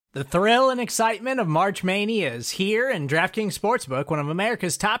The thrill and excitement of March Mania is here, and DraftKings Sportsbook, one of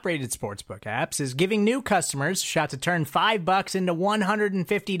America's top-rated sportsbook apps, is giving new customers a shot to turn $5 into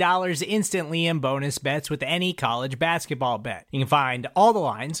 $150 instantly in bonus bets with any college basketball bet. You can find all the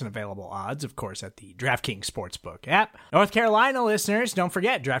lines and available odds, of course, at the DraftKings Sportsbook app. North Carolina listeners, don't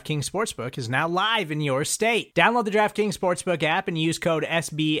forget, DraftKings Sportsbook is now live in your state. Download the DraftKings Sportsbook app and use code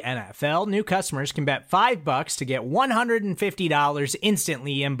SBNFL. New customers can bet $5 to get $150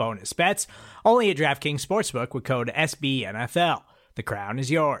 instantly in bonus bets, only at DraftKings Sportsbook with code SBNFL. The crown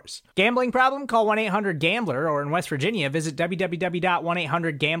is yours. Gambling problem? Call 1-800-GAMBLER, or in West Virginia, visit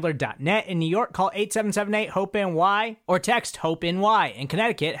www.1800gambler.net. In New York, call 877-8-HOPE-NY or text HOPE-NY. In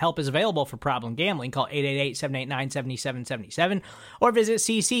Connecticut, help is available for problem gambling. Call 888-789-7777 or visit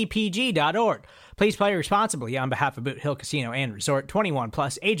ccpg.org. Please play responsibly on behalf of Boot Hill Casino and Resort. 21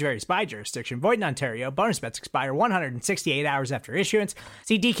 plus, age varies by jurisdiction. Void in Ontario. Bonus bets expire 168 hours after issuance.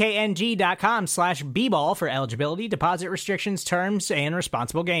 See dkng.com/bball for eligibility, deposit restrictions, terms, and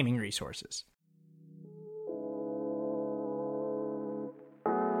responsible gaming resources.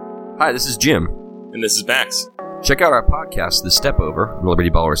 Hi, this is Jim. And this is Max. Check out our podcast, The Step Over, on the Liberty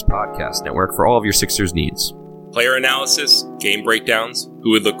Ballers Podcast Network for all of your Sixers needs. Player analysis, game breakdowns,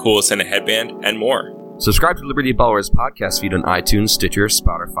 who would look coolest in a headband, and more. Subscribe to the Liberty Ballers podcast feed on iTunes, Stitcher,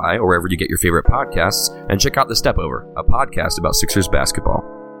 Spotify, or wherever you get your favorite podcasts, and check out The Step Over, a podcast about Sixers basketball.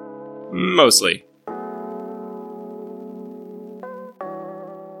 Mostly.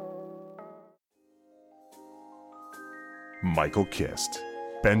 Michael Kist,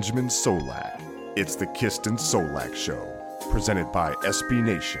 Benjamin Solak. It's the Kist and Solak Show, presented by SB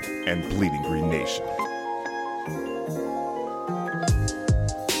Nation and Bleeding Green Nation.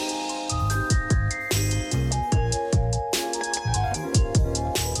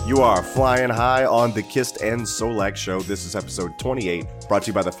 You are flying high on the Kist and Solak Show. This is episode 28, brought to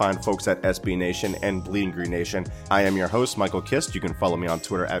you by the fine folks at SB Nation and Bleeding Green Nation. I am your host, Michael Kist. You can follow me on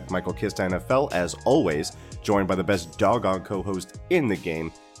Twitter at MichaelKistNFL, as always, joined by the best doggone co-host in the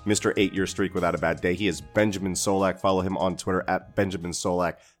game, Mr. 8-year streak without a bad day. He is Benjamin Solak. Follow him on Twitter at Benjamin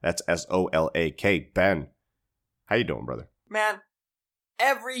Solak. That's S-O-L-A-K. Ben, how you doing, brother? Man,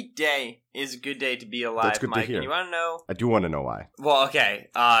 every day is a good day to be alive, That's good Mike. to hear. And you want to know? I do want to know why. Well, okay.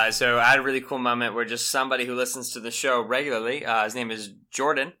 So I had a really cool moment where just somebody who listens to the show regularly, his name is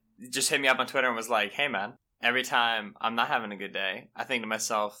Jordan, just hit me up on Twitter and was like, hey, man, every time I'm not having a good day, I think to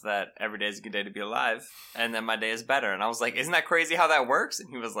myself that every day is a good day to be alive, and then my day is better. And I was like, isn't that crazy how that works? And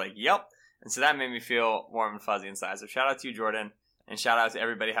he was like, yep. And so that made me feel warm and fuzzy inside. So shout out to you, Jordan, and shout out to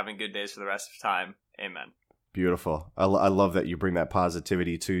everybody having good days for the rest of time. Amen. Beautiful. I love that you bring that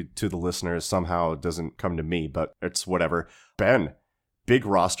positivity to the listeners. Somehow it doesn't come to me, but it's whatever. Ben, big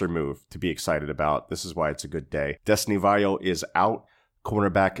roster move to be excited about. This is why it's a good day. Destiny Vario is out.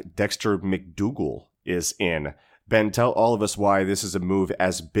 Cornerback Dexter McDougal is in. Ben, tell all of us why this is a move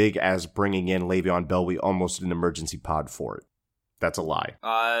as big as bringing in Le'Veon Bell. We almost did an emergency pod for it. That's a lie.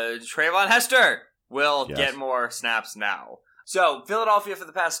 Trayvon Hester will Yes. get more snaps now. So, Philadelphia for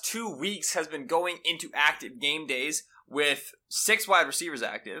the past 2 weeks has been going into active game days with 6 wide receivers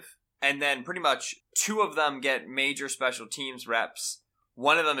active, and then pretty much 2 of them get major special teams reps.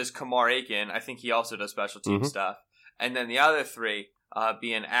 One of them is Kamar Aiken. I think he also does special team stuff. And then the other 3,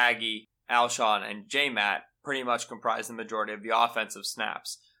 being Aggie, Alshon, and J-Matt, pretty much comprise the majority of the offensive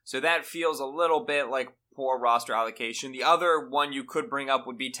snaps. So that feels a little bit like poor roster allocation. The other one you could bring up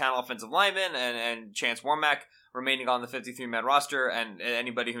would be 10 offensive linemen and Chance Warmack remaining on the 53-man roster, and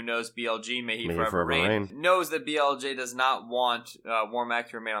anybody who knows BLG, may he forever reign, knows that BLJ does not want Warmack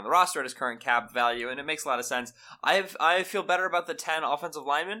to remain on the roster at his current cap value, and it makes a lot of sense. I feel better about the 10 offensive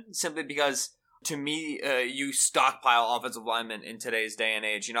linemen simply because, to me, you stockpile offensive linemen in today's day and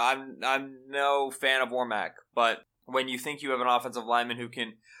age. You know, I'm no fan of Warmack, but when you think you have an offensive lineman who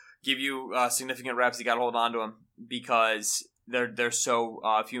can give you significant reps, you got to hold on to him because they're so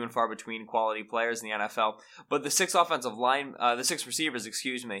few and far between quality players in the NFL. But the 6 receivers,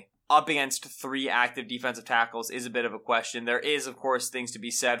 up against 3 active defensive tackles is a bit of a question. There is, of course, things to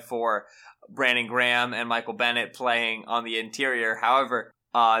be said for Brandon Graham and Michael Bennett playing on the interior. However,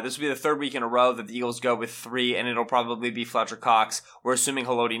 this will be the 3rd week in a row that the Eagles go with 3, and it'll probably be Fletcher Cox. We're assuming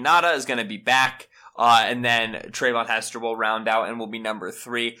Haloti Ngata is going to be back, and then Trayvon Hester will round out and will be number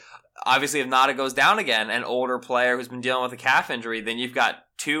 3. obviously if Nada goes down again, an older player who's been dealing with a calf injury, then you've got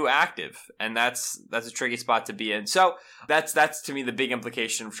 2 active, and that's a tricky spot to be in. So that's to me the big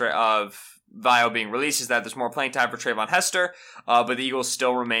implication of Vio being released, is that there's more playing time for Trayvon Hester, but the Eagles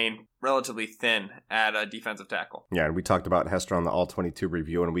still remain relatively thin at a defensive tackle. Yeah, and we talked about Hester on the All-22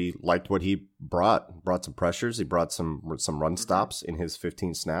 review, and we liked what he brought. Brought some pressures. He brought some run stops in his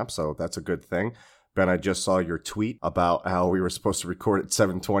 15 snaps, so that's a good thing. Ben, I just saw your tweet about how we were supposed to record at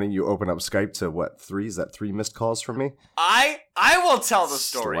 7:20. You open up Skype to what, 3? Is that 3 missed calls from me? I will tell the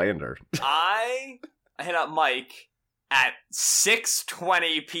story. Slander. I hit up Mike at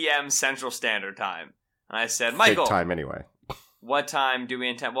 6:20 p.m. Central Standard Time. And I said, Michael. Fake time anyway. What time do we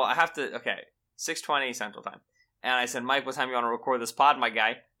intend? Well, I have to, 6:20 Central Time. And I said, Mike, what time you want to record this pod, my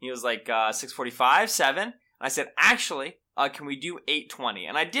guy? He was like, 6:45, 7. And I said, actually, can we do 8:20?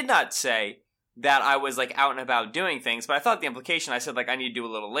 And I did not say that I was like out and about doing things, but I thought the implication, I said like I need to do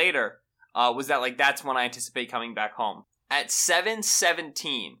a little later, was that like that's when I anticipate coming back home. At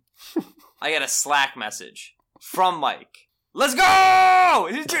 7:17, I get a Slack message from Mike. Let's go!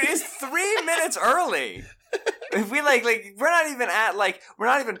 Dude, it's 3 minutes early. If we we're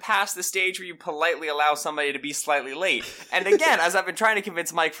not even past the stage where you politely allow somebody to be slightly late. And again, as I've been trying to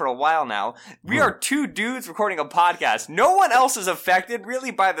convince Mike for a while now, we are 2 dudes recording a podcast. No one else is affected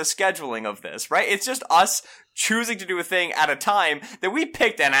really by the scheduling of this, right? It's just us choosing to do a thing at a time that we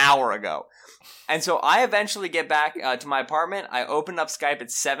picked an hour ago. And so I eventually get back to my apartment. I open up Skype at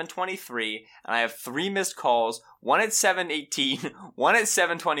 7:23, and I have 3 missed calls, one at 7:18, one at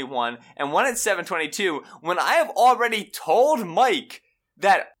 7:21, and one at 7:22, when I have already told Mike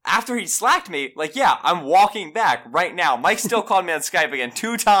that after he slacked me, like, yeah, I'm walking back right now. Mike still called me on Skype again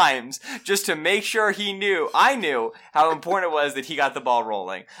 2 times just to make sure I knew how important it was that he got the ball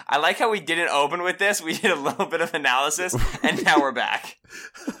rolling. I like how we didn't open with this. We did a little bit of analysis, and now we're back.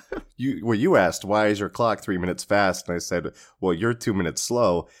 You asked, why is your clock 3 minutes fast? And I said, well, you're 2 minutes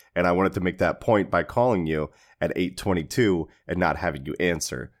slow. And I wanted to make that point by calling you at 8:22 and not having you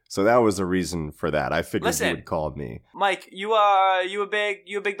answer. So that was the reason for that. I figured you would call me. Mike, you a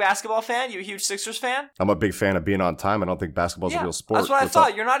big basketball fan? You a huge Sixers fan? I'm a big fan of being on time. I don't think basketball's a real sport. That's what I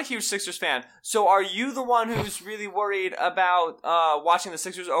thought. You're not a huge Sixers fan. So are you the one who's really worried about watching the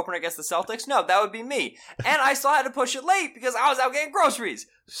Sixers open against the Celtics? No, that would be me. And I still had to push it late because I was out getting groceries.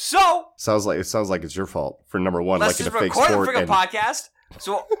 So sounds like it's your fault for number one. Let's just record the freaking podcast.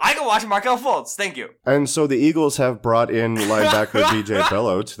 So I can watch Markelle Fultz. Thank you. And so the Eagles have brought in linebacker DJ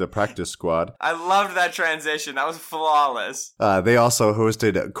Bello to the practice squad. I loved that transition. That was flawless. They also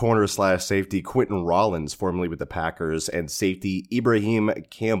hosted corner/safety Quentin Rollins, formerly with the Packers, and safety Ibrahim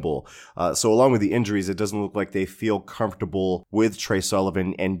Campbell. So along with the injuries, it doesn't look like they feel comfortable with Trey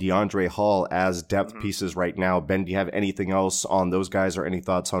Sullivan and DeAndre Hall as depth pieces right now. Ben, do you have anything else on those guys or any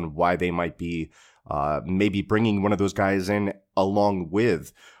thoughts on why they might be maybe bringing one of those guys in along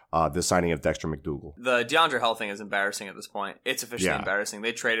with the signing of Dexter McDougal? The DeAndre Hall thing is embarrassing at this point. It's officially embarrassing.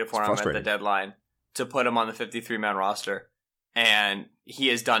 They traded for him at the deadline to put him on the 53-man roster, and he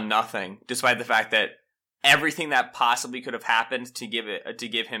has done nothing, despite the fact that everything that possibly could have happened to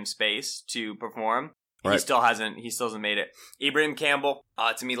give him space to perform. Right. He still hasn't made it. Ibrahim Campbell,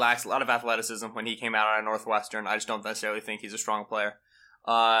 to me, lacks a lot of athleticism when he came out of Northwestern. I just don't necessarily think he's a strong player.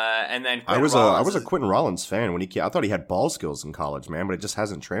 And then I was a Quentin Rollins fan when I thought he had ball skills in college, man, but it just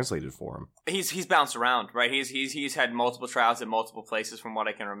hasn't translated for him. He's bounced around, right? He's had multiple tryouts at multiple places from what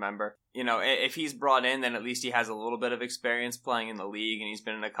I can remember. You know, if he's brought in, then at least he has a little bit of experience playing in the league, and he's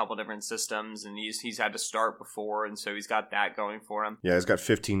been in a couple different systems, and he's had to start before, and so he's got that going for him. Yeah, he's got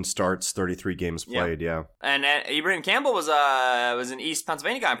 15 starts, 33 games played. Yeah. And Ibrahim Campbell was an East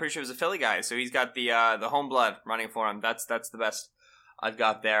Pennsylvania guy. I'm pretty sure he was a Philly guy, so he's got the home blood running for him. That's the best I've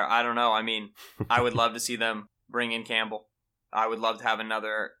got there. I don't know. I mean, I would love to see them bring in Campbell. I would love to have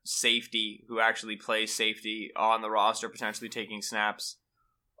another safety who actually plays safety on the roster, potentially taking snaps.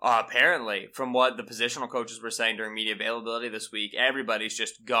 Apparently, from what the positional coaches were saying during media availability this week, everybody's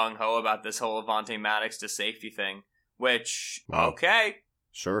just gung-ho about this whole Avonte Maddox to safety thing, which, okay.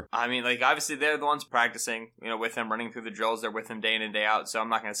 Sure. I mean, like, obviously they're the ones practicing, with him, running through the drills. They're with him day in and day out, so I'm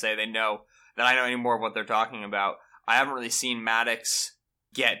not going to say they know that I know any more of what they're talking about. I haven't really seen Maddox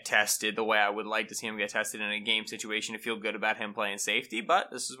get tested the way I would like to see him get tested in a game situation to feel good about him playing safety, but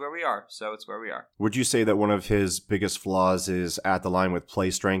this is where we are, so it's where we are. Would you say that one of his biggest flaws is at the line with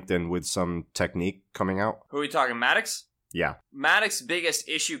play strength and with some technique coming out? Who are we talking, Maddox? Yeah. Maddox's biggest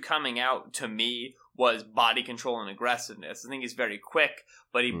issue coming out to me was body control and aggressiveness. I think he's very quick,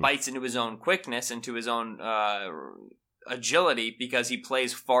 but he bites into his own quickness, into his own agility, because he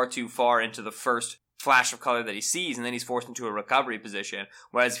plays far too far into the first flash of color that he sees, and then he's forced into a recovery position.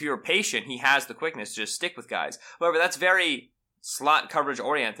 Whereas if you're patient, he has the quickness to just stick with guys. However, that's very slot coverage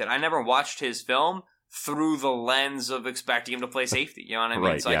oriented. I never watched his film through the lens of expecting him to play safety. You know what I mean?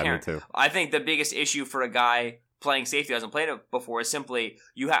 Right, So yeah, I can't. me too. I think the biggest issue for a guy playing safety who hasn't played it before is simply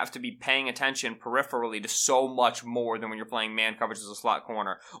you have to be paying attention peripherally to so much more than when you're playing man coverage as a slot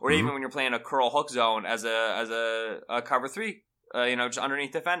corner, or even when you're playing a curl hook zone as a cover three. Just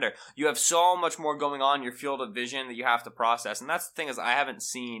underneath defender. You have so much more going on in your field of vision that you have to process. And that's the thing is I haven't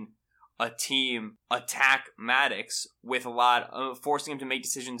seen a team attack Maddox with a lot of forcing him to make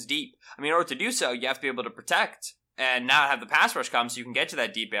decisions deep. I mean, in order to do so, you have to be able to protect and not have the pass rush come so you can get to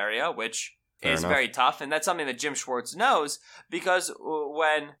that deep area, which is very tough. And that's something that Jim Schwartz knows because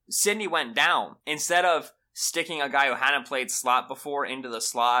when Sidney went down, instead of sticking a guy who hadn't played slot before into the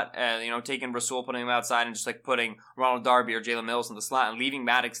slot, taking Rasul, putting him outside, and just like putting Ronald Darby or Jalen Mills in the slot and leaving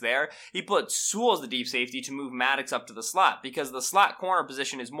Maddox there, he put Sewell as the deep safety to move Maddox up to the slot because the slot corner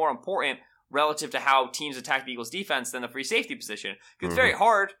position is more important relative to how teams attack the Eagles defense than the free safety position. It's very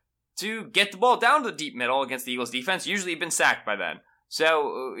hard to get the ball down to the deep middle against the Eagles defense. Usually you've been sacked by then.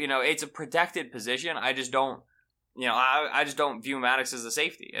 So, it's a protected position. I just don't view Maddox as a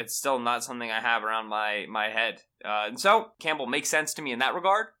safety. It's still not something I have around my head. And so Campbell makes sense to me in that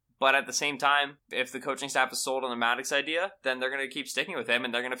regard. But at the same time, if the coaching staff is sold on the Maddox idea, then they're going to keep sticking with him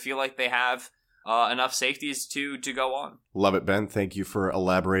and they're going to feel like they have enough safeties to go on. Love it, Ben. Thank you for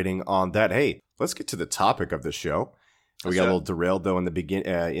elaborating on that. Hey, let's get to the topic of the show. We got a little derailed though in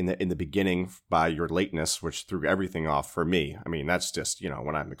the beginning by your lateness, which threw everything off for me. I mean, that's just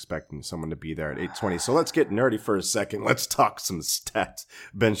when I'm expecting someone to be there at 8:20. So let's get nerdy for a second. Let's talk some stats.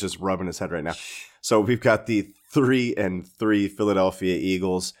 Ben's just rubbing his head right now. So we've got the 3-3 Philadelphia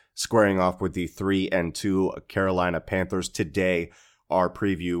Eagles squaring off with the 3-2 Carolina Panthers today. Our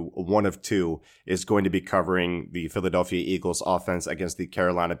preview, one of two, is going to be covering the Philadelphia Eagles offense against the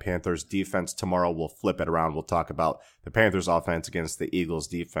Carolina Panthers defense. Tomorrow we'll flip it around. We'll talk about the Panthers offense against the Eagles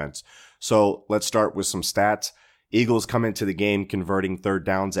defense. So let's start with some stats. Eagles come into the game converting third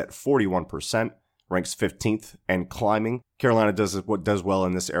downs at 41%, ranks 15th and climbing. Carolina does well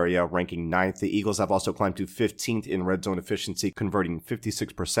in this area, ranking 9th. The Eagles have also climbed to 15th in red zone efficiency, converting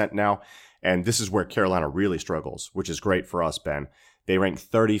 56% now. And this is where Carolina really struggles, which is great for us, Ben. They rank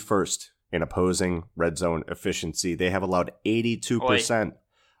 31st in opposing red zone efficiency. They have allowed 82%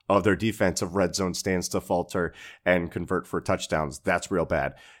 of their defensive red zone stands to falter and convert for touchdowns. That's real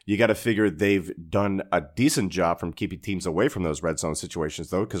bad. You got to figure they've done a decent job from keeping teams away from those red zone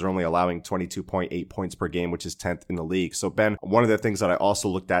situations, though, because they're only allowing 22.8 points per game, which is 10th in the league. So, Ben, one of the things that I also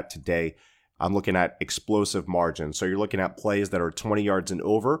looked at today, I'm looking at explosive margins. So you're looking at plays that are 20 yards and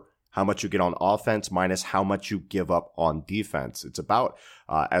over, how much you get on offense minus how much you give up on defense. It's about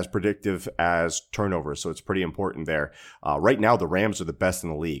as predictive as turnovers, so it's pretty important there. Right now, the Rams are the best in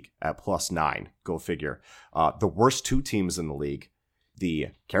the league at +9. Go figure. The worst two teams in the league, the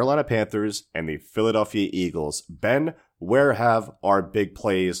Carolina Panthers and the Philadelphia Eagles. Ben, where have our big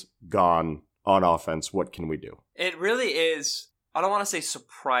plays gone on offense? What can we do? It really is, I don't want to say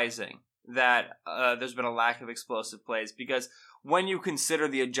surprising that there's been a lack of explosive plays because when you consider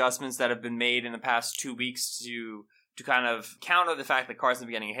the adjustments that have been made in the past 2 weeks to kind of counter the fact that Carson's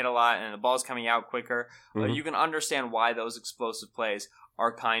been getting hit a lot and the ball's coming out quicker, you can understand why those explosive plays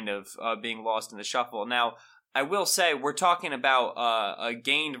are kind of being lost in the shuffle. Now, I will say we're talking about a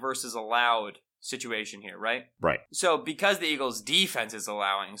gained versus allowed situation here, right? Right. So because the Eagles' defense is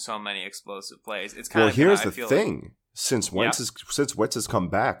allowing so many explosive plays, it's kind of here's the thing. Since Wentz has come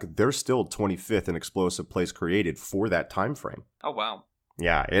back, they're still 25th in explosive plays created for that time frame. Oh, wow.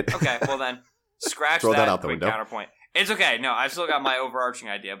 Yeah. Okay, well then, scratch Throw that out the quick window. Counterpoint. It's okay. No, I've still got my overarching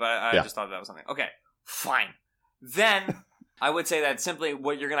idea, but I just thought that was something. Okay, fine. Then I would say that simply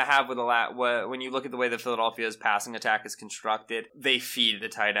what you're going to have with when you look at the way that Philadelphia's passing attack is constructed, they feed the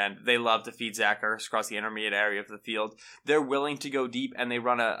tight end. They love to feed Zach Ertz across the intermediate area of the field. They're willing to go deep, and they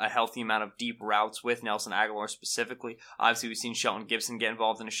run a healthy amount of deep routes with Nelson Aguilar specifically. Obviously, we've seen Shelton Gibson get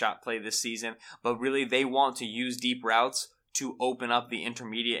involved in a shot play this season, but really they want to use deep routes to open up the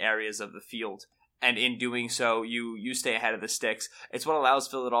intermediate areas of the field. And in doing so, you stay ahead of the sticks. It's what allows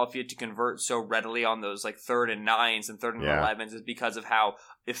Philadelphia to convert so readily on those like 3rd and 9s and 3rd and 11s is because of how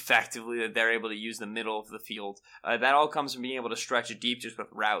effectively that they're able to use the middle of the field. That all comes from being able to stretch it deep just with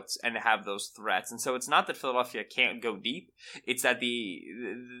routes and to have those threats. And so it's not that Philadelphia can't go deep. It's that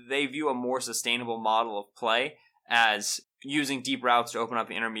they view a more sustainable model of play as using deep routes to open up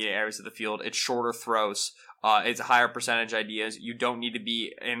the intermediate areas of the field. It's shorter throws. It's higher percentage ideas. You don't need to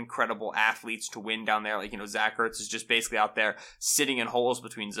be incredible athletes to win down there. Like, Zach Ertz is just basically out there sitting in holes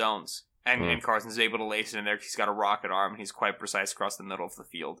between zones. And Carson's able to lace it in there because he's got a rocket arm and he's quite precise across the middle of the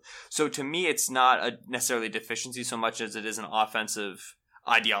field. So to me, it's not necessarily a deficiency so much as it is an offensive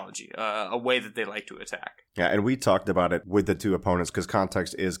ideology, a way that they like to attack. Yeah, and we talked about it with the two opponents because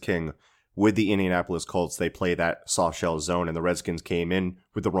context is king. With the Indianapolis Colts, they play that soft shell zone, and the Redskins came in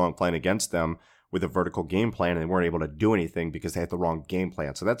with the wrong plan against them with a vertical game plan, and they weren't able to do anything because they had the wrong game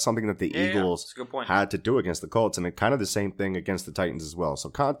plan. So that's something that the Eagles had to do against the Colts, and kind of the same thing against the Titans as well. So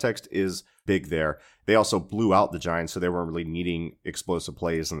context is big there. They also blew out the Giants, so they weren't really needing explosive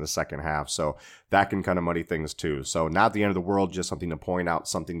plays in the second half. So that can kind of muddy things too. So not the end of the world, just something to point out,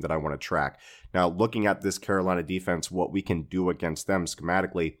 something that I want to track. Now, looking at this Carolina defense, what we can do against them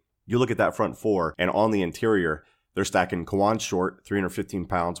schematically, you look at that front four, and on the interior, they're stacking Kawan Short, 315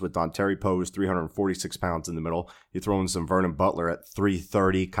 pounds, with Dontari Pose, 346 pounds in the middle. You throw in some Vernon Butler at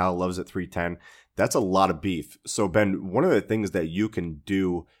 330, Kyle Love's at 310. That's a lot of beef. So, Ben, one of the things that you can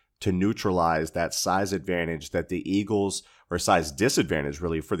do to neutralize that size advantage that the Eagles, or size disadvantage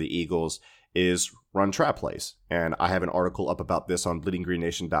really for the Eagles, is run trap plays. And I have an article up about this on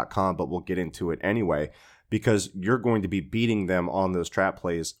bleedinggreennation.com, but we'll get into it anyway, because you're going to be beating them on those trap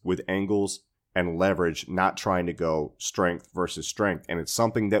plays with angles and leverage, not trying to go strength versus strength. And it's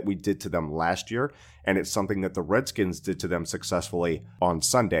something that we did to them last year, and it's something that the Redskins did to them successfully on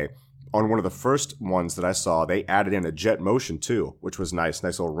Sunday. On one of the first ones that I saw, they added in a jet motion too, which was nice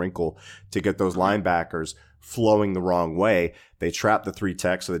little wrinkle to get those linebackers flowing the wrong way. They trapped the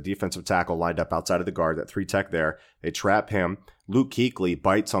 3-tech, so the defensive tackle lined up outside of the guard, that 3-tech there. They trap him. Luke Kuechly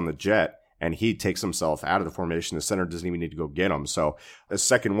bites on the jet, and he takes himself out of the formation. The center doesn't even need to go get him. So the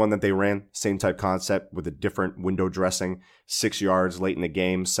second one that they ran, same type concept with a different window dressing, 6 yards late in the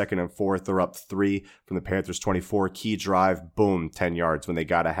game. Second and fourth, they're up 3 from the Panthers 24. Key drive, boom, 10 yards. When they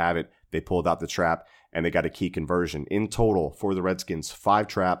got to have it, they pulled out the trap, and they got a key conversion. In total, for the Redskins, 5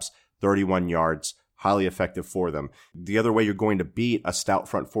 traps, 31 yards. Highly effective for them. The other way you're going to beat a stout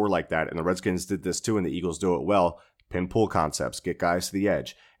front four like that, and the Redskins did this too, and the Eagles do it well, pin pull concepts, get guys to the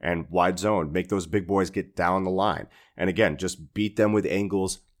edge, and wide zone, make those big boys get down the line. And again, just beat them with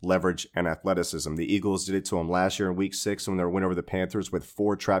angles, leverage, and athleticism. The Eagles did it to them last year in week 6 when they win over the Panthers with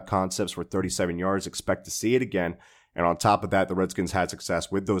 4 trap concepts for 37 yards. Expect to see it again. And on top of that, the Redskins had success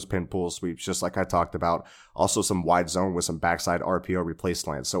with those pin pull sweeps, just like I talked about. Also some wide zone with some backside RPO replace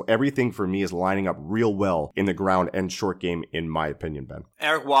slants. So everything for me is lining up real well in the ground and short game, in my opinion, Ben.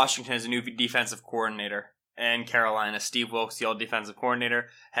 Eric Washington is a new defensive coordinator in Carolina. Steve Wilkes, the old defensive coordinator,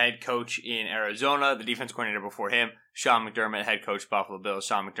 head coach in Arizona. The defensive coordinator before him, Sean McDermott, head coach Buffalo Bills.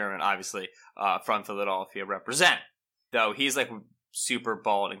 Sean McDermott, obviously, from Philadelphia, represent. Though he's like super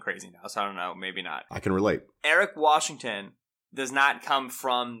bald and crazy now, so I don't know, maybe not. I can relate. Eric Washington does not come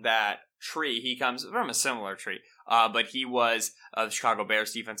from that tree. He comes from a similar tree, but he was the Chicago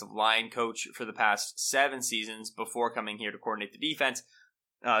Bears defensive line coach for the past 7 seasons before coming here to coordinate the defense.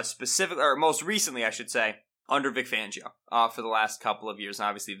 Most recently, I should say, under Vic Fangio for the last couple of years. And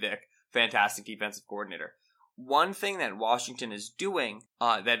obviously, Vic, fantastic defensive coordinator. One thing that Washington is doing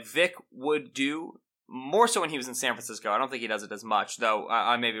that Vic would do more so when he was in San Francisco, I don't think he does it as much, though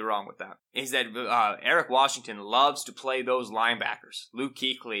I may be wrong with that, is that Eric Washington loves to play those linebackers, Luke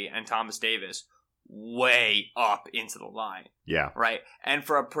Kuechly and Thomas Davis, way up into the line. Yeah. Right? And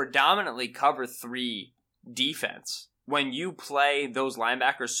for a predominantly cover 3 defense, when you play those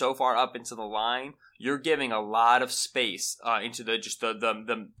linebackers so far up into the line, you're giving a lot of space into the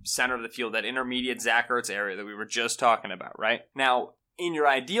center of the field, that intermediate Zach Ertz area that we were just talking about, right? Now, in your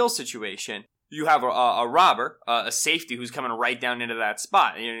ideal situation, you have a robber, a safety who's coming right down into that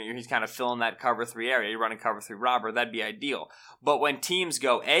spot. He's kind of filling that cover 3 area. You're running cover 3 robber. That'd be ideal. But when teams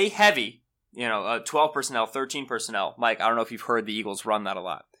go heavy, 12 personnel, 13 personnel. Mike, I don't know if you've heard the Eagles run that a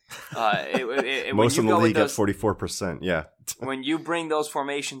lot. Most in the league at 44%, yeah. When you bring those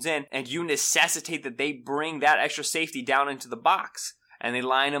formations in and you necessitate that they bring that extra safety down into the box, and they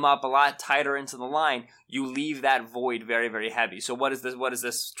line them up a lot tighter into the line, you leave that void very, very heavy. So what does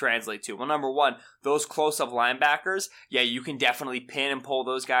this translate to? Well, number one, those close-up linebackers, yeah, you can definitely pin and pull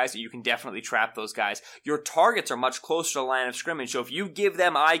those guys, you can definitely trap those guys. Your targets are much closer to the line of scrimmage, so if you give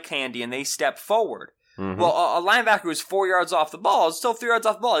them eye candy and they step forward, well, a linebacker who's 4 yards off the ball is still 3 yards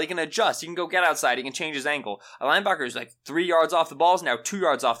off the ball. He can adjust. He can go get outside. He can change his angle. A linebacker who's like 3 yards off the ball is now 2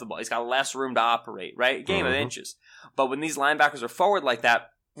 yards off the ball. He's got less room to operate, right? Game of inches. But when these linebackers are forward like that,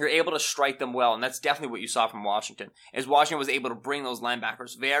 you're able to strike them well, and that's definitely what you saw from Washington, is Washington was able to bring those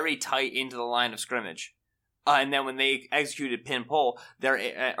linebackers very tight into the line of scrimmage. And then when they executed pin pull,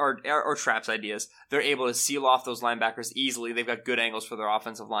 or traps ideas, they're able to seal off those linebackers easily. They've got good angles for their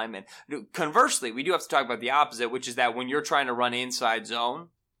offensive linemen. Conversely, we do have to talk about the opposite, which is that when you're trying to run inside zone,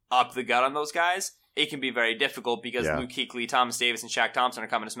 up the gut on those guys, it can be very difficult because Yeah. Luke Kuechly, Thomas Davis, and Shaq Thompson are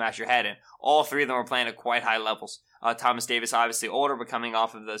coming to smash your head in. All three of them are playing at quite high levels. Thomas Davis, obviously older, but coming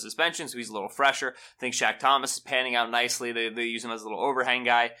off of the suspension, so he's a little fresher. I think Shaq Thomas is panning out nicely. They use him as a little overhang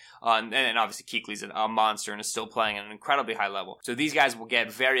guy. And then obviously Kuechly's a monster and is still playing at an incredibly high level. So these guys will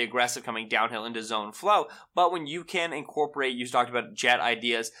get very aggressive coming downhill into zone flow. But when you can incorporate, you talked about jet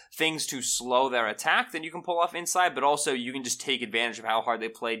ideas, things to slow their attack, then you can pull off inside, but also you can just take advantage of how hard they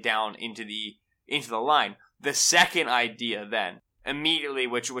play down into the line. The second idea then, immediately,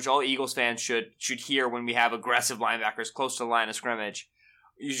 which all Eagles fans should hear when we have aggressive linebackers close to the line of scrimmage,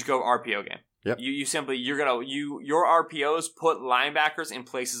 you just go RPO game. Yep. Your RPOs put linebackers in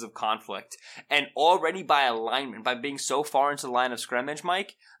places of conflict. And already by alignment, by being so far into the line of scrimmage,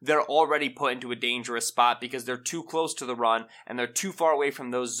 Mike, they're already put into a dangerous spot because they're too close to the run and they're too far away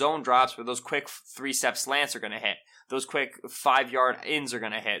from those zone drops where those quick 3-step slants are going to hit. Those quick 5-yard ins are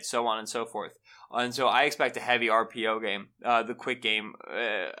going to hit, so on and so forth. And so I expect a heavy RPO game, the quick game,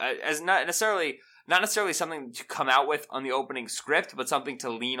 as not necessarily something to come out with on the opening script, but something to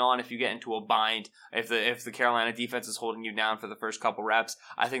lean on if you get into a bind. If the Carolina defense is holding you down for the first couple reps,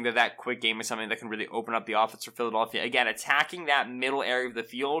 I think that quick game is something that can really open up the offense for Philadelphia. Again, attacking that middle area of the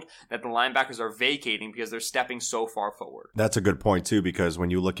field that the linebackers are vacating because they're stepping so far forward. That's a good point too, because when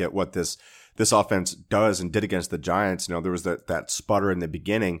you look at what this offense does and did against the Giants, there was that sputter in the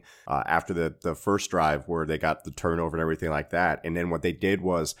beginning after the first drive where they got the turnover and everything like that. And then what they did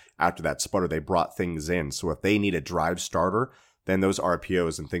was after that sputter, they brought things in. So if they need a drive starter, then those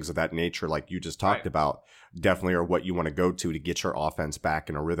RPOs and things of that nature, like you just talked about, definitely are what you want to go to get your offense back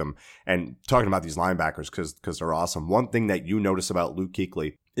in a rhythm. And talking about these linebackers, because they're awesome. One thing that you notice about Luke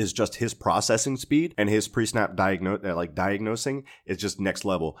Kuechly is just his processing speed and his pre-snap diagnosing is just next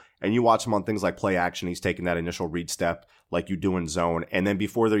level. And you watch him on things like play action. He's taking that initial read step like you do in zone. And then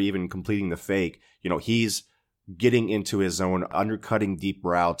before they're even completing the fake, he's getting into his zone, undercutting deep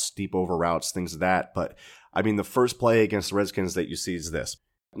routes, deep over routes, things like that. But I mean, the first play against the Redskins that you see is this.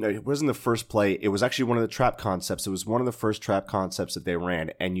 No, it wasn't the first play. It was actually one of the trap concepts. It was one of the first trap concepts that they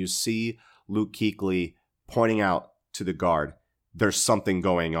ran. And you see Luke Kuechly pointing out to the guard, there's something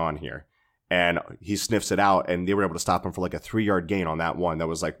going on here. And he sniffs it out, and they were able to stop him for like a 3-yard gain on that one. That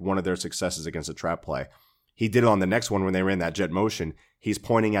was like one of their successes against a trap play. He did it on the next one when they ran that jet motion. He's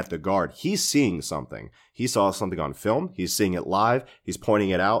pointing at the guard. He's seeing something. He saw something on film. He's seeing it live. He's pointing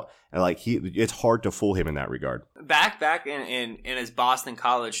it out. And it's hard to fool him in that regard. Back in his Boston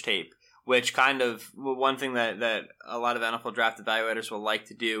College tape, which kind of one thing that a lot of NFL draft evaluators will like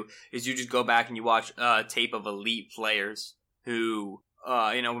to do is you just go back and you watch tape of elite players who,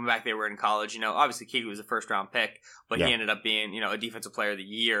 when back they were in college, obviously Kuechly was a first-round pick, but he ended up being, a defensive player of the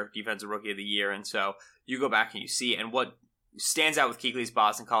year, defensive rookie of the year, and so you go back and you see, and what stands out with Kuechly's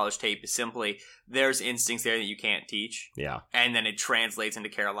Boston College tape is simply there's instincts there that you can't teach, and then it translates into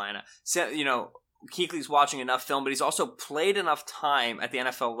Carolina. So, Kuechly's watching enough film, but he's also played enough time at the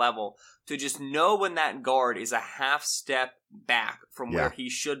NFL level to just know when that guard is a half step back from where he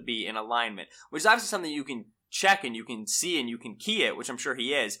should be in alignment, which is obviously something you can check and you can see and you can key it, which I'm sure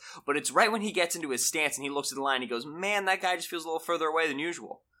he is, but it's right when he gets into his stance and he looks at the line and he goes, man, that guy just feels a little further away than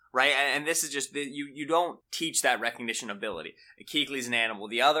usual, right? And this is just, you don't teach that recognition ability. Kuechly's an animal.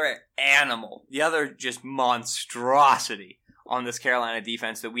 The other just monstrosity on this Carolina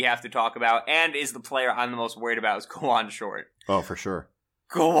defense that we have to talk about and is the player I'm the most worried about is Kawann Short. Oh, for sure.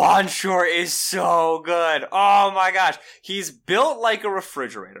 Kawann Short is so good. Oh my gosh. He's built like a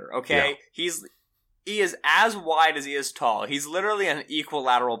refrigerator, okay? Yeah. He is as wide as he is tall. He's literally an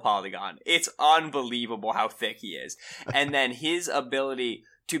equilateral polygon. It's unbelievable how thick he is. And then his ability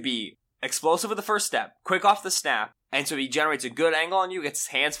to be explosive with the first step, quick off the snap, and so he generates a good angle on you, gets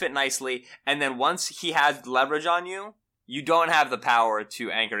his hands fit nicely, and then once he has leverage on you, you don't have the power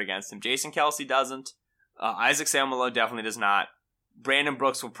to anchor against him. Jason Kelce doesn't. Isaac Seumalo definitely does not. Brandon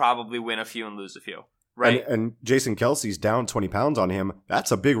Brooks will probably win a few and lose a few. Right. And Jason Kelce's down 20 pounds on him.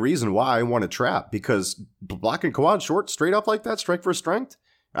 That's a big reason why I want to trap, because blocking Kawann Short straight up like that, strength for strength,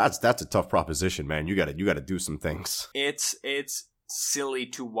 that's a tough proposition, man. You got to do some things. It's silly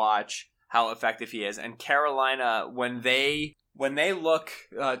to watch how effective he is. And Carolina, when they look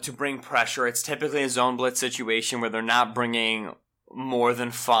to bring pressure, it's typically a zone blitz situation where they're not bringing more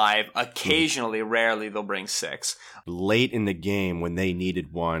than 5. Occasionally, rarely, they'll bring 6. Late in the game, when they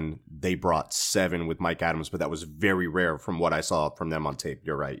needed one, they brought 7 with Mike Adams, but that was very rare from what I saw from them on tape.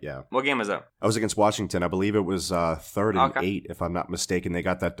 You're right, yeah. What game was that? I was against Washington. I believe it was 3rd and 8, if I'm not mistaken. They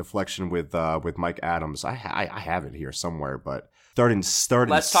got that deflection with Mike Adams. I have it here somewhere, but 3rd and 6.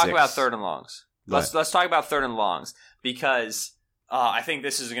 Let's talk about 3rd and longs. Let's talk about 3rd and longs, because I think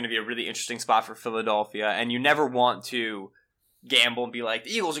this is going to be a really interesting spot for Philadelphia, and you never want to gamble and be like,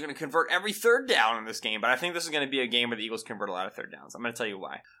 the Eagles are going to convert every third down in this game, but I think this is going to be a game where the Eagles convert a lot of third downs. I'm going to tell you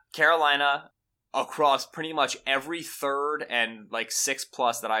why. Carolina, across pretty much every third and like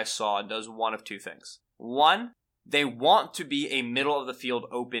 6+ that I saw, does one of two things. One, they want to be a middle-of-the-field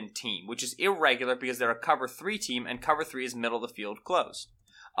open team, which is irregular because they're a cover 3 team, and cover 3 is middle-of-the-field closed.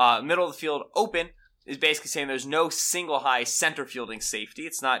 Middle-of-the-field open is basically saying there's no single high center fielding safety.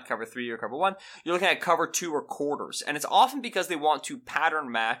 It's not cover 3 or cover 1. You're looking at cover 2 or quarters, and it's often because they want to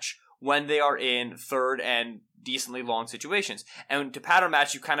pattern match when they are in third and decently long situations. And to pattern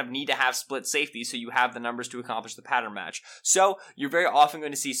match, you kind of need to have split safety so you have the numbers to accomplish the pattern match. So you're very often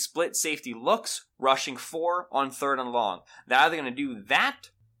going to see split safety looks rushing 4 on third and long. They're either going to do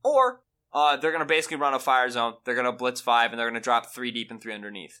that or they're going to basically run a fire zone. They're going to blitz 5 and they're going to drop 3 deep and 3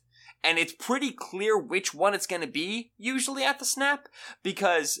 underneath. And it's pretty clear which one it's going to be usually at the snap,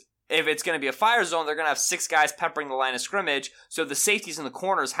 because if it's going to be a fire zone, they're going to have 6 guys peppering the line of scrimmage, so the safeties in the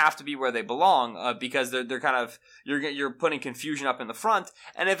corners have to be where they belong, because they're kind of, you're putting confusion up in the front.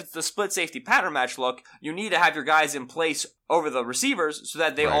 And if it's the split safety pattern match look, you need to have your guys in place over the receivers so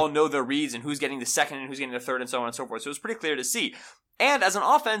that they all know their reads and who's getting the second and who's getting the third and so on and so forth. So it's pretty clear to see. And as an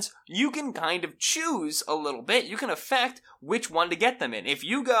offense, you can kind of choose a little bit. You can affect which one to get them in. If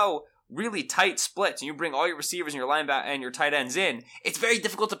you go really tight splits and you bring all your receivers and your linebacker and your tight ends in, it's very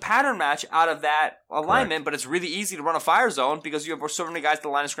difficult to pattern match out of that alignment, but it's really easy to run a fire zone because you have so many guys to the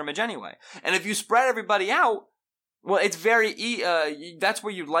line of scrimmage anyway. And if you spread everybody out, well, it's that's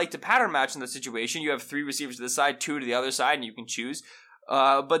where you'd like to pattern match in the situation. You have 3 receivers to this side, 2 to the other side, and you can choose.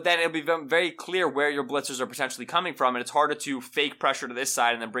 But then it'll be very clear where your blitzers are potentially coming from, and it's harder to fake pressure to this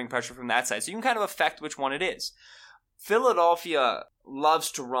side and then bring pressure from that side. So you can kind of affect which one it is. Philadelphia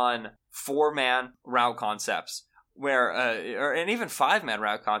loves to run 4-man route concepts and even 5-man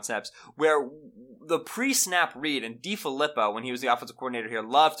route concepts where the pre-snap read, and DiFilippo, when he was the offensive coordinator here,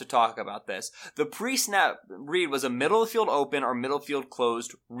 loved to talk about this. The pre-snap read was a middle-of-the-field open or middle-of-field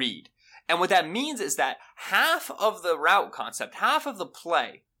closed read. And what that means is that half of the route concept, half of the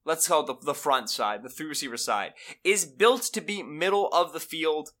play, let's call it the front side, the 3-receiver side, is built to be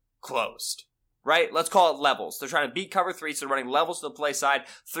middle-of-the-field closed. Right? Let's call it levels. They're trying to beat cover 3, so they're running levels to the play side,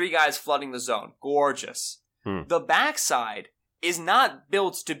 3 guys flooding the zone. Gorgeous. The backside is not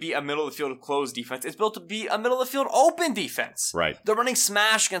built to be a middle-of-the-field closed defense. It's built to be a middle-of-the-field open defense. Right. They're running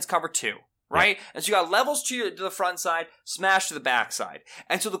smash against cover 2. Right? Yeah. And so you got levels to the front side, smash to the back side.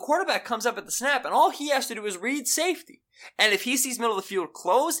 And so the quarterback comes up at the snap, and all he has to do is read safety. And if he sees middle of the field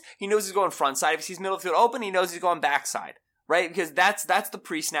closed, he knows he's going front side. If he sees middle of the field open, he knows he's going back side. Right? Because that's the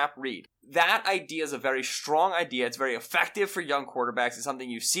pre-snap read. That idea is a very strong idea. It's very effective for young quarterbacks. It's something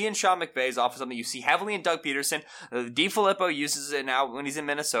you see in Sean McVay's office, something you see heavily in Doug Peterson. DiFilippo uses it now when he's in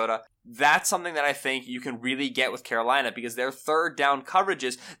Minnesota. That's something that I think you can really get with Carolina, because their third down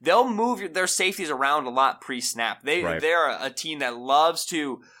coverages, they'll move their safeties around a lot pre-snap. They're a team that loves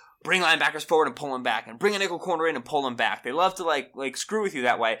to bring linebackers forward and pull them back, and bring a nickel corner in and pull them back. They love to like screw with you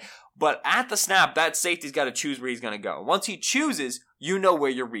that way. But at the snap, that safety's got to choose where he's going to go. Once he chooses, you know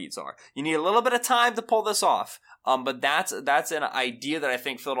where your reads are. You need a little bit of time to pull this off. But that's an idea that I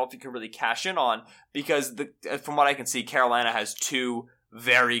think Philadelphia can really cash in on, because from what I can see, Carolina has 2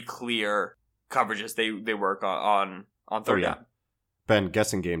 very clear coverages they work on third down. Ben,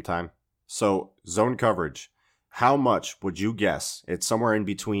 guessing game time. So zone coverage. How much would you guess? It's somewhere in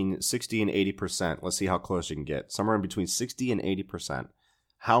between 60 and 80%. Let's see how close you can get. Somewhere in between 60 and 80%.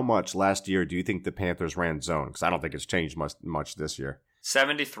 How much last year do you think the Panthers ran zone? Because I don't think it's changed much this year.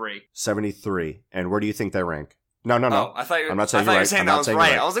 73. 73. And where do you think they rank? No. Oh, I thought you were saying that was right.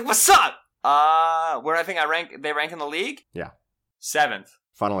 Right. I was like, what's up? Where I think they rank in the league? Yeah. 7th.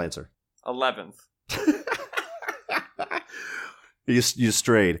 Final answer. 11th. You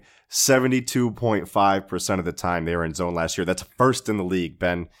strayed. 72.5% of the time they were in zone last year. That's first in the league,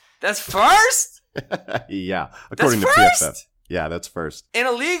 Ben. That's first? Yeah. According to first? PFF. Yeah, that's first. In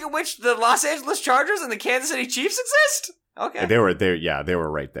a league in which the Los Angeles Chargers and the Kansas City Chiefs exist? Okay. They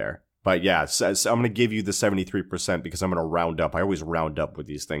were right there. But yeah, so I'm going to give you the 73% because I'm going to round up. I always round up with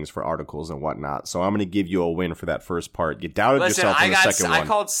these things for articles and whatnot. So I'm going to give you a win for that first part. You doubted yourself on the second one. I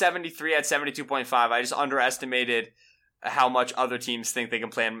called 73 at 72.5. I just underestimated how much other teams think they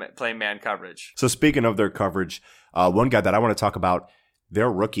can play man coverage. So speaking of their coverage, one guy that I want to talk about,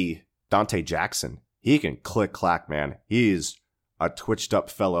 their rookie, Dante Jackson. He can click-clack, man. He's a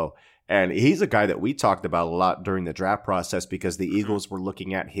twitched-up fellow. And he's a guy that we talked about a lot during the draft process because the Eagles were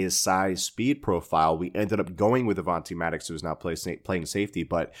looking at his size speed profile. We ended up going with Avonte Maddox, who's not playing safety,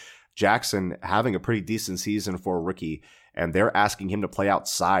 but Jackson having a pretty decent season for a rookie. and they're asking him to play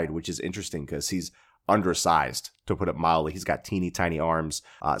outside, which is interesting because he's undersized, to put it mildly. He's got teeny tiny arms.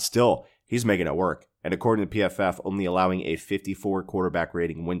 Still, he's making it work. And according to PFF, only allowing a 54 quarterback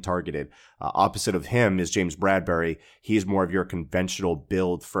rating when targeted. Opposite of him is James Bradbury. He's more of your conventional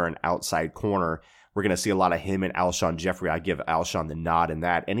build for an outside corner. We're going to see a lot of him and Alshon Jeffrey. I give Alshon the nod in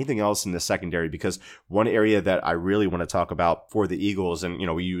that. Anything else in the secondary? Because one area that I really want to talk about for the Eagles, and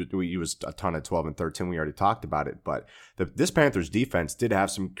we used a ton of 12 and 13. We already talked about it, but this Panthers defense did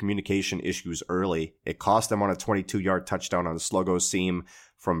have some communication issues early. It cost them on a 22-yard touchdown on the sluggo seam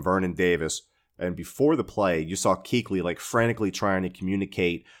from Vernon Davis. And before the play, you saw Kuechly frantically trying to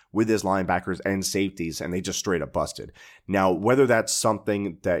communicate with his linebackers and safeties, and they just straight up busted. Now, whether that's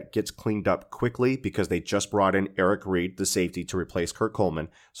something that gets cleaned up quickly because they just brought in Eric Reed, the safety, to replace Kurt Coleman,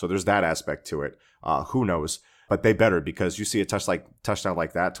 so there's that aspect to it. Who knows? But they better, because you see a touchdown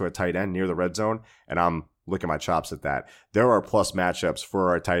like that to a tight end near the red zone, and I'm licking my chops at that. There are plus matchups for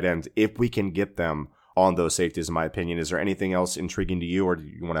our tight ends if we can get them on those safeties, in my opinion. Is there anything else intriguing to you, or do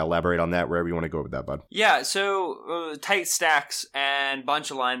you want to elaborate on that, wherever you want to go with that, bud? Yeah, so tight stacks and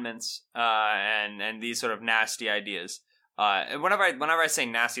bunch alignments and these sort of nasty ideas. And whenever I say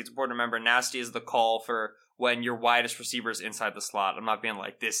nasty, it's important to remember nasty is the call for when your widest receiver is inside the slot. I'm not being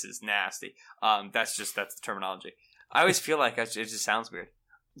like, this is nasty. That's the terminology. I always feel like it just sounds weird.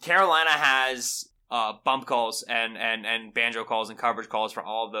 Carolina has bump calls and banjo calls and coverage calls for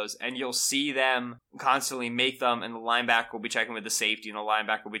all of those, and you'll see them constantly make them, and the linebacker will be checking with the safety, and the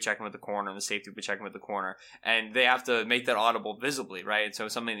linebacker will be checking with the corner, and the safety will be checking with the corner, and they have to make that audible visibly, right? And so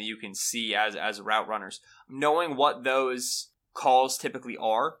it's something that you can see as route runners. Knowing what those calls typically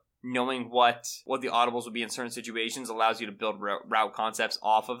are, knowing what the audibles will be in certain situations allows you to build route concepts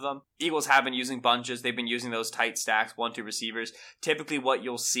off of them. Eagles have been using bunches. They've been using those tight stacks, 1-2 receivers. Typically what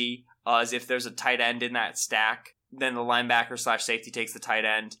you'll see is if there's a tight end in that stack, then the linebacker / safety takes the tight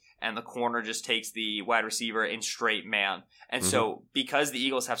end, and the corner just takes the wide receiver in straight man. And so because the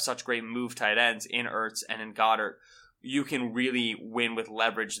Eagles have such great move tight ends in Ertz and in Goddard, you can really win with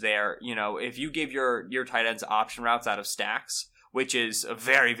leverage there. If you give your tight ends option routes out of stacks, which is a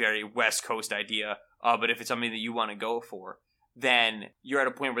very, very West Coast idea, but if it's something that you want to go for, then you're at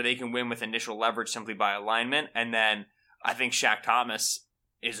a point where they can win with initial leverage simply by alignment. And then I think Shaq Thomas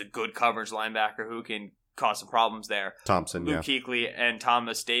is a good coverage linebacker who can cause some problems there. Thompson, Luke Kuechly and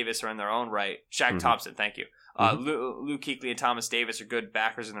Thomas Davis are in their own right. Shaq Thompson, thank you. Luke Kuechly and Thomas Davis are good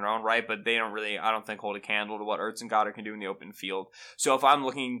backers in their own right, but they don't really, I don't think, hold a candle to what Ertz and Goddard can do in the open field. So if I'm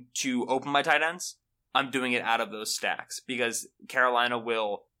looking to open my tight ends, I'm doing it out of those stacks, because Carolina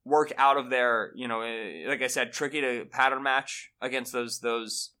will work out of their, like I said, tricky to pattern match against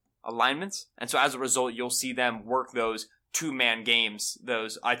those alignments. And so as a result, you'll see them work those two-man games,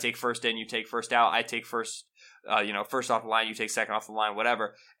 those I take first in, you take first out, I take first, first off the line, you take second off the line,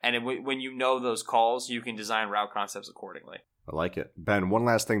 whatever. And when you know those calls, you can design route concepts accordingly. I like it. Ben, one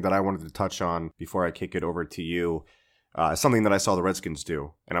last thing that I wanted to touch on before I kick it over to you. Something that I saw the Redskins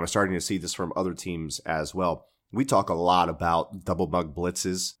do, and I'm starting to see this from other teams as well. We talk a lot about double mug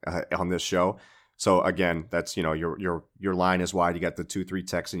blitzes on this show. So again, that's, your line is wide. You got the 2-3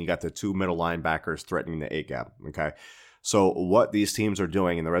 techs, and you got the two middle linebackers threatening the A gap. Okay. So what these teams are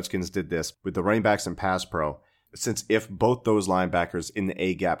doing, and the Redskins did this with the running backs and pass pro, since if both those linebackers in the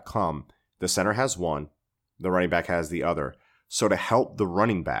A gap come, the center has one, the running back has the other. So to help the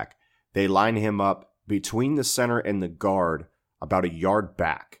running back, they line him up between the center and the guard about a yard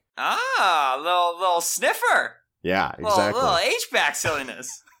back. Little sniffer. Yeah, exactly. Little H-back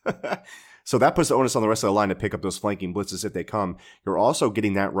silliness. So that puts the onus on the rest of the line to pick up those flanking blitzes if they come. You're also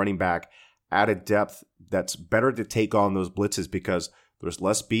getting that running back at a depth that's better to take on those blitzes because there's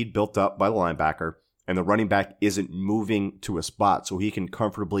less speed built up by the linebacker, and the running back isn't moving to a spot, so he can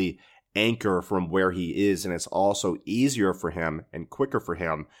comfortably anchor from where he is, and it's also easier for him and quicker for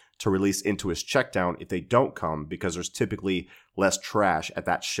him to release into his check down if they don't come, because there's typically less trash at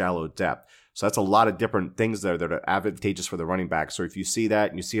that shallow depth. So that's a lot of different things there that are advantageous for the running back. So if you see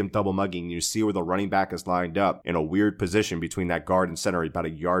that and you see him double mugging, you see where the running back is lined up in a weird position between that guard and center, about a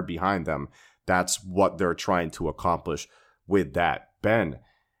yard behind them, that's what they're trying to accomplish with that. Ben,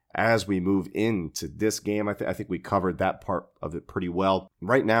 as we move into this game, I think we covered that part of it pretty well.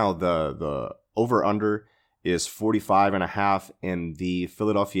 Right now, the over-under is 45.5, and the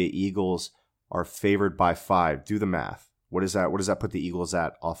Philadelphia Eagles are favored by 5. Do the math. What is that? What does that put the Eagles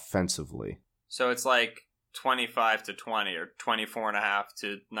at offensively? So it's like 25-20 or 24.5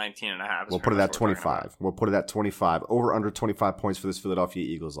 to 19.5. We'll put it at 25. We'll put it at 25. Over under 25 points for this Philadelphia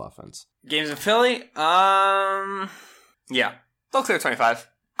Eagles offense. Games in Philly? Yeah. They'll clear 25.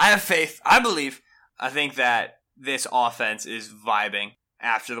 I have faith. I believe. I think that this offense is vibing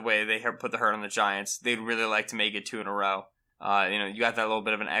after the way they put the hurt on the Giants. They'd really like to make it 2 in a row. You got that little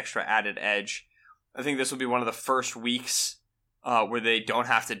bit of an extra added edge. I think this will be one of the first weeks where they don't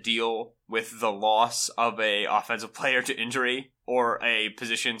have to deal with the loss of a offensive player to injury or a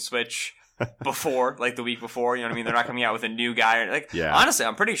position switch before, like the week before. You know what I mean? They're not coming out with a new guy. Honestly,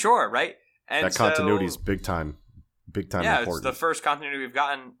 I'm pretty sure, right? And that continuity is big time. Yeah, important. It's the first continuity we've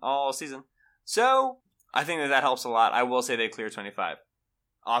gotten all season. So I think that helps a lot. I will say they clear 25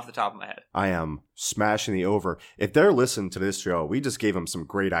 off the top of my head. I am smashing the over. If they're listening to this show, we just gave them some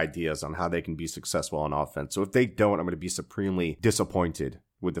great ideas on how they can be successful on offense. So if they don't, I'm going to be supremely disappointed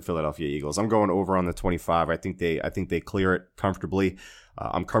with the Philadelphia Eagles. I'm going over on the 25. I think they clear it comfortably.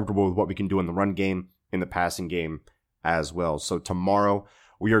 I'm comfortable with what we can do in the run game, in the passing game as well. So tomorrow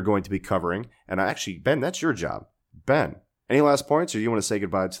we are going to be covering, and Ben, that's your job. Ben, any last points, or you want to say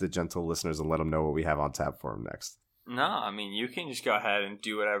goodbye to the gentle listeners and let them know what we have on tap for them next? No, I mean, you can just go ahead and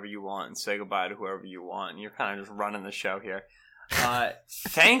do whatever you want and say goodbye to whoever you want. You're kind of just running the show here.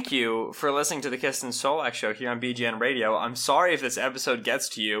 Thank you for listening to the Kist and Solak show here on BGN Radio. I'm sorry if this episode gets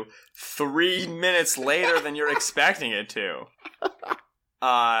to you 3 minutes later than you're expecting it to.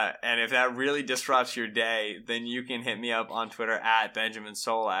 And if that really disrupts your day, then you can hit me up on Twitter at Benjamin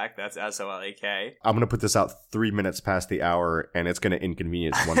Solak. That's Solak. I'm going to put this out 3 minutes past the hour, and it's going to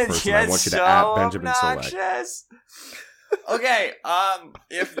inconvenience one person. I want you to at Benjamin Solak. Okay,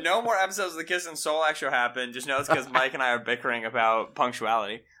 if no more episodes of the Kist and Solak show happen, just know it's because Mike and I are bickering about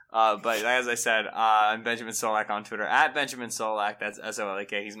punctuality. But as I said, I'm Benjamin Solak on Twitter, at Benjamin Solak, that's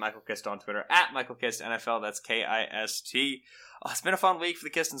Solak. He's Michael Kist on Twitter, at Michael Kist NFL, that's Kist. It's been a fun week for the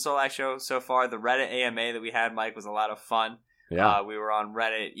Kist and Solak show so far. The Reddit AMA that we had, Mike, was a lot of fun. Yeah. We were on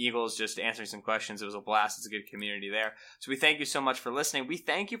Reddit Eagles just answering some questions. It was a blast. It's a good community there. So we thank you so much for listening. We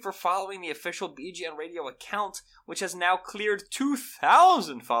thank you for following the official BGN Radio account, which has now cleared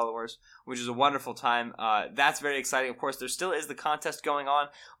 2,000 followers, which is a wonderful time. That's very exciting. Of course, there still is the contest going on.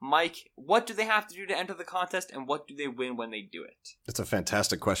 Mike, what do they have to do to enter the contest, and what do they win when they do it? That's a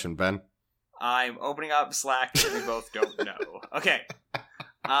fantastic question, Ben. I'm opening up Slack that we both don't know. Okay.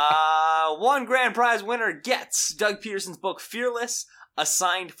 One grand prize winner gets Doug Peterson's book Fearless, a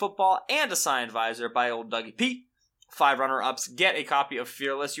signed football and a signed visor by old Dougie P. 5 runner-ups get a copy of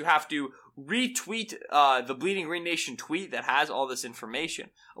Fearless. You have to retweet the Bleeding Green Nation tweet that has all this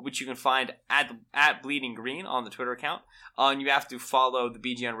information, which you can find at Bleeding Green on the Twitter account. And you have to follow the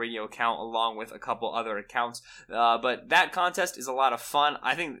BGN Radio account along with a couple other accounts. But that contest is a lot of fun.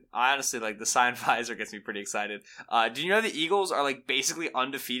 I think, honestly, the signed visor gets me pretty excited. Do you know the Eagles are basically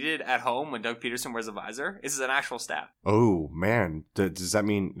undefeated at home when Doug Peterson wears a visor? This is an actual stat. Oh, man. Does that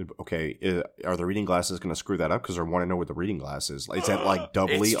mean, okay, are the reading glasses going to screw that up? Because I want to know what the reading glass is. Is that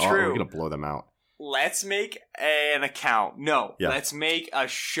doubly? It's true. We're going to blow them out. Let's make an account. No. Yeah. Let's make a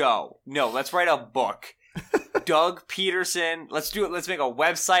show. No. Let's write a book. Doug Peterson. Let's do it. Let's make a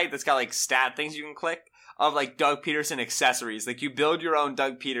website that's got stat things you can click of Doug Peterson accessories. You build your own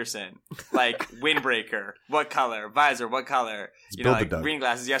Doug Peterson, windbreaker, what color, visor, what color, green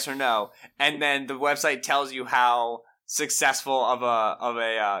glasses, yes or no. And then the website tells you how successful of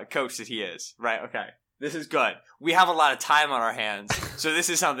a coach that he is. Right. Okay. This is good. We have a lot of time on our hands, so this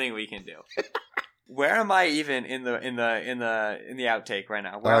is something we can do. Where am I even in the outtake right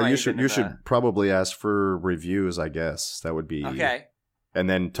now? You should probably ask for reviews, I guess. That would be okay. And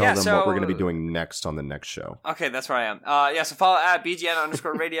then tell them what we're going to be doing next on the next show. Okay, that's where I am. So follow at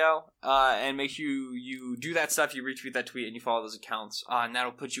BGN_radio, and make sure you do that stuff. You retweet that tweet and you follow those accounts, and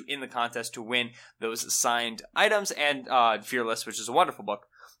that'll put you in the contest to win those signed items and Fearless, which is a wonderful book.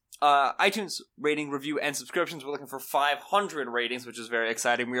 iTunes rating, review, and subscriptions. We're looking for 500 ratings, which is very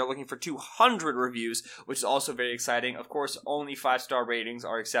exciting. We are looking for 200 reviews, which is also very exciting. Of course, only 5-star ratings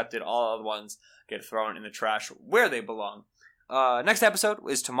are accepted. All other ones get thrown in the trash where they belong. Next episode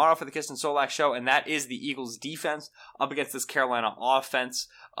is tomorrow for the Kist and Solak show, and that is the Eagles defense up against this Carolina offense.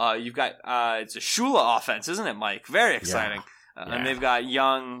 You've got, it's a Shula offense, isn't it, Mike? Very exciting. Yeah. And they've got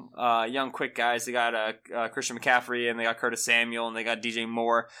young, quick guys. They got Christian McCaffrey, and they got Curtis Samuel, and they got DJ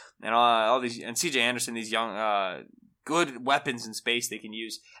Moore, and all these, and CJ Anderson. These young, good weapons in space they can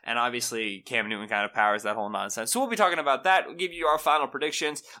use, and obviously Cam Newton kind of powers that whole nonsense. So we'll be talking about that. We'll give you our final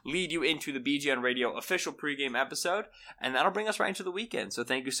predictions, lead you into the BGN Radio official pregame episode, and that'll bring us right into the weekend. So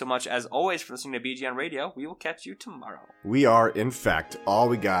thank you so much, as always, for listening to BGN Radio. We will catch you tomorrow. We are, in fact, all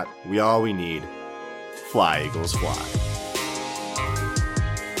we got. All we need. Fly, Eagles, fly.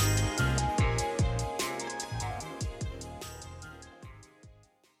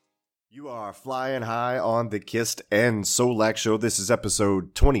 You are flying high on the Kist and Solak show. This is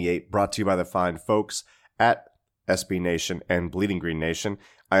episode 28, brought to you by the fine folks at SB Nation, and Bleeding Green Nation.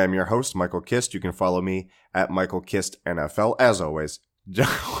 I am your host, Michael Kist. You can follow me at Michael Kist NFL. As always,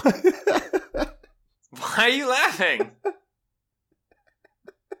 Why are you laughing?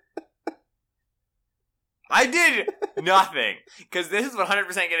 I did nothing, because this is 100%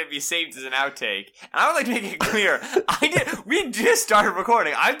 going to be saved as an outtake. And I would like to make it clear, we just started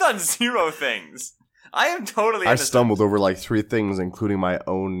recording. I've done zero things. I am totally innocent. I stumbled over like 3 things, including my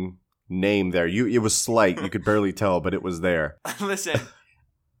own name there. It was slight. You could barely tell, but it was there. Listen,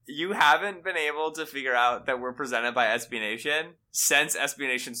 you haven't been able to figure out that we're presented by SB Nation since SB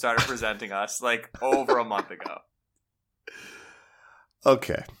Nation started presenting us, like, over a month ago.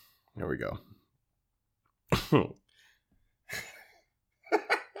 Okay, here we go.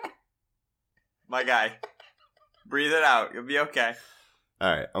 My guy, breathe it out. You'll be okay.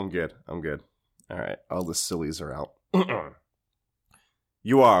 All right, I'm good. All right, all the sillies are out.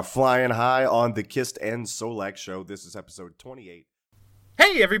 You are flying high on the Kist and Solak show. This is episode 28.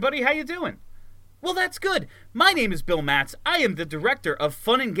 Hey everybody, how you doing? Well, that's good. My name is Bill Matz. I am the director of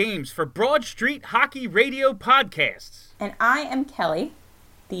Fun and Games for Broad Street Hockey Radio Podcasts. And I am Kelly,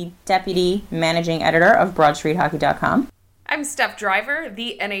 the deputy managing editor of BroadStreetHockey.com. I'm Steph Driver,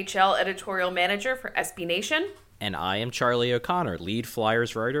 the NHL editorial manager for SB Nation. And I am Charlie O'Connor, lead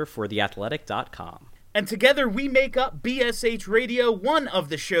Flyers writer for TheAthletic.com. And together we make up BSH Radio, one of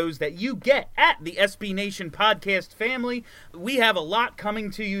the shows that you get at the SB Nation podcast family. We have a lot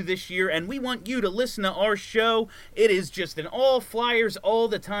coming to you this year, and we want you to listen to our show. It is just an all Flyers, all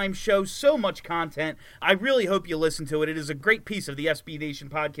the time show, so much content. I really hope you listen to it. It is a great piece of the SB Nation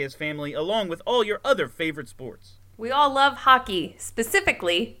podcast family, along with all your other favorite sports. We all love hockey,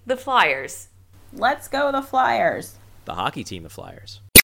 specifically the Flyers. Let's go the Flyers. The hockey team of Flyers.